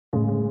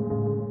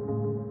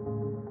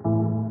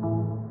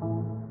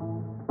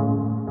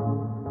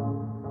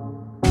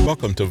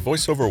Welcome to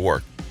VoiceOver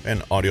Work,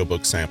 an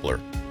audiobook sampler.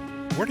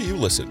 Where do you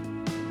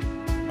listen?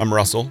 I'm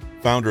Russell,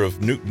 founder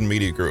of Newton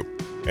Media Group,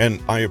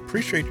 and I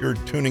appreciate your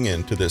tuning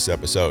in to this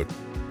episode.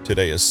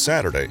 Today is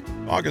Saturday,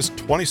 August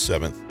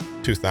 27th,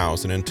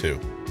 2002.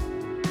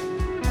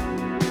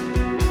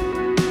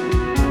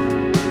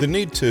 The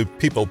need to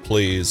people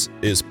please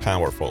is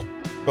powerful,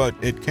 but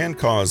it can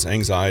cause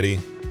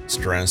anxiety,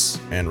 stress,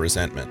 and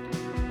resentment.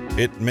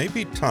 It may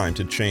be time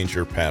to change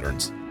your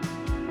patterns.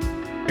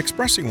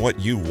 Expressing what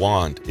you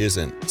want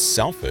isn't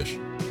selfish.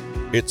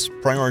 It's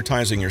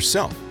prioritizing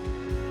yourself.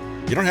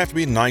 You don't have to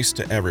be nice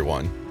to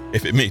everyone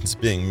if it means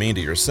being mean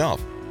to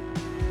yourself.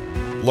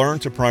 Learn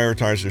to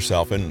prioritize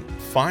yourself and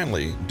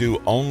finally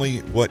do only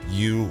what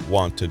you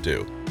want to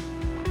do.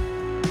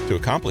 To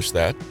accomplish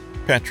that,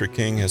 Patrick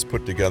King has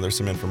put together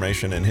some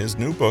information in his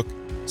new book,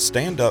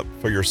 Stand Up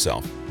for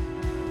Yourself.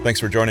 Thanks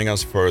for joining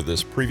us for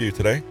this preview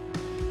today,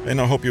 and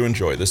I hope you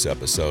enjoy this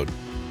episode.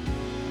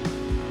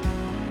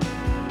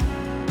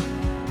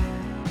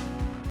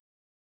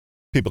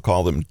 People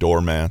call them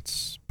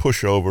doormats,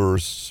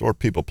 pushovers, or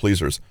people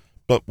pleasers,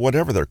 but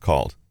whatever they're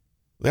called,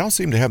 they all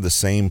seem to have the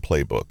same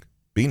playbook.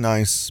 Be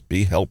nice,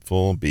 be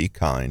helpful, be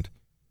kind,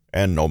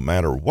 and no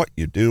matter what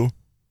you do,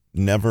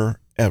 never,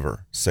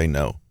 ever say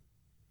no.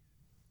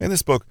 In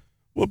this book,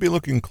 we'll be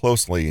looking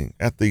closely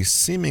at the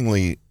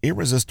seemingly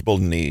irresistible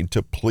need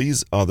to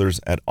please others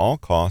at all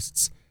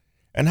costs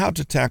and how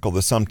to tackle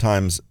the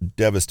sometimes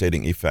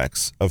devastating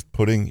effects of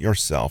putting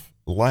yourself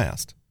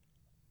last.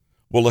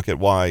 We'll look at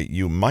why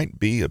you might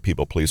be a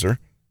people pleaser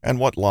and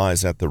what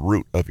lies at the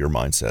root of your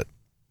mindset.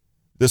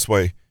 This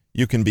way,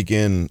 you can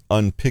begin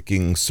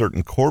unpicking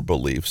certain core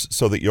beliefs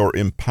so that you're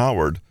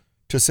empowered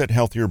to set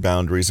healthier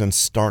boundaries and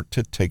start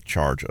to take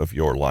charge of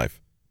your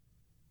life.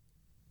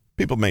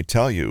 People may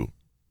tell you,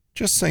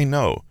 just say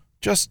no,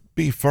 just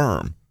be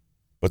firm.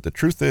 But the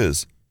truth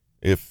is,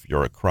 if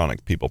you're a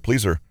chronic people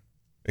pleaser,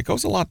 it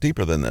goes a lot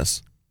deeper than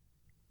this.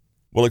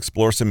 We'll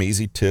explore some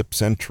easy tips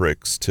and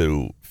tricks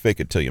to fake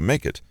it till you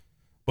make it,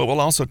 but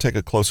we'll also take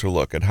a closer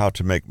look at how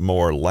to make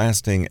more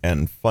lasting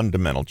and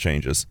fundamental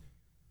changes.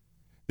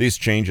 These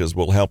changes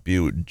will help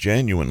you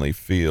genuinely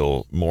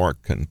feel more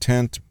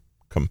content,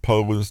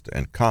 composed,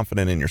 and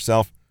confident in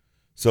yourself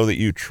so that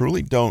you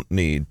truly don't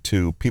need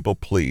to people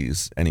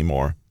please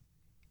anymore.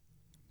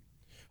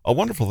 A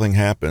wonderful thing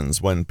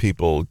happens when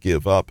people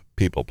give up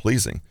people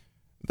pleasing.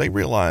 They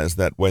realize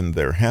that when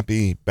they're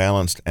happy,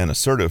 balanced, and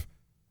assertive,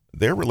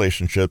 their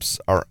relationships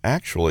are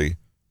actually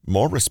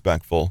more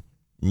respectful,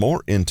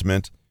 more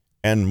intimate,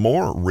 and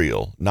more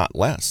real, not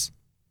less.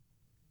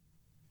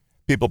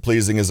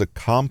 People-pleasing is a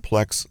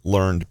complex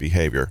learned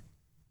behavior,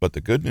 but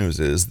the good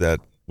news is that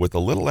with a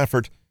little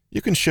effort,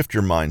 you can shift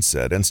your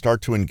mindset and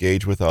start to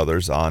engage with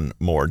others on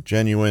more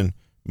genuine,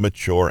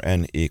 mature,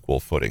 and equal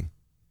footing.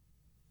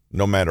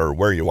 No matter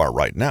where you are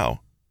right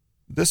now,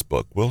 this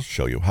book will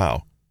show you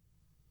how.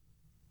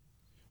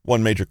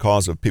 One major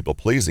cause of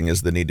people-pleasing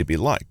is the need to be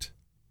liked.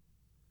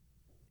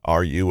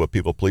 Are you a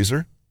people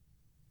pleaser?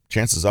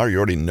 Chances are you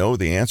already know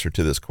the answer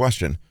to this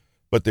question,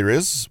 but there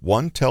is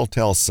one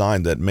telltale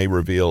sign that may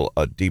reveal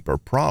a deeper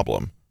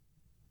problem.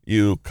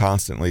 You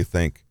constantly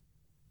think,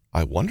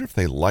 I wonder if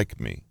they like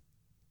me.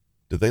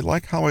 Do they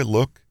like how I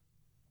look?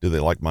 Do they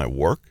like my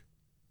work?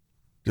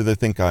 Do they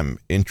think I'm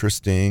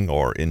interesting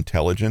or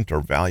intelligent or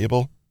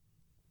valuable?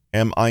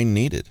 Am I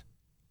needed?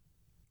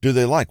 Do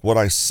they like what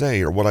I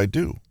say or what I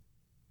do?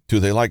 Do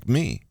they like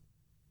me?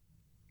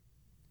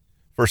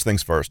 First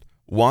things first,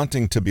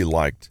 wanting to be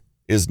liked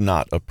is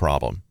not a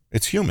problem.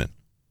 It's human.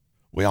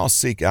 We all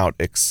seek out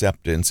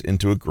acceptance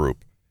into a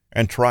group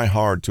and try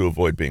hard to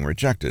avoid being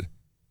rejected.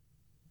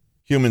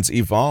 Humans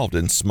evolved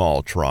in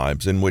small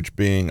tribes in which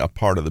being a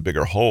part of the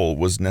bigger whole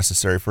was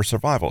necessary for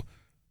survival.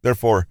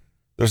 Therefore,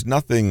 there's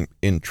nothing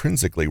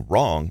intrinsically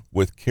wrong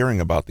with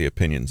caring about the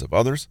opinions of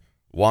others,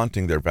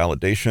 wanting their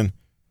validation,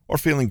 or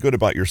feeling good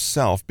about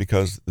yourself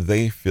because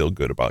they feel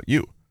good about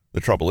you. The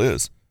trouble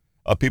is,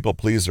 a people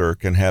pleaser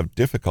can have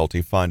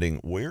difficulty finding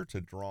where to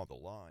draw the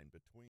line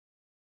between.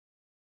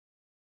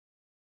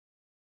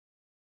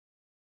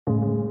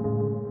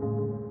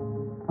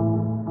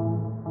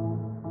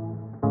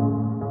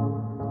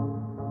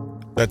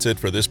 That's it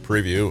for this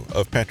preview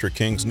of Patrick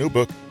King's new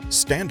book,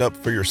 Stand Up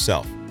for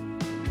Yourself.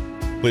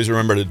 Please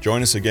remember to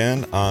join us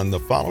again on the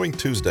following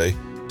Tuesday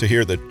to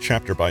hear the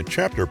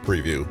chapter-by-chapter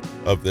preview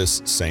of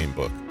this same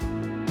book.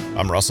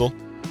 I'm Russell.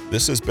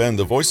 This has been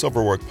the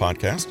VoiceOver Work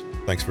podcast.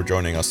 Thanks for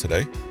joining us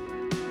today.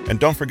 And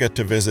don't forget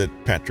to visit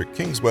Patrick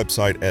King's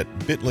website at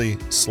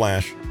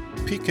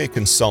bit.ly/PK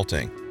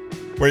Consulting,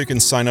 where you can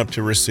sign up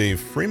to receive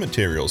free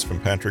materials from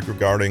Patrick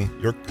regarding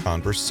your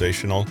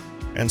conversational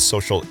and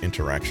social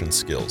interaction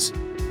skills.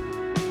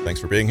 Thanks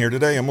for being here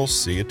today, and we'll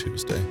see you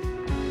Tuesday.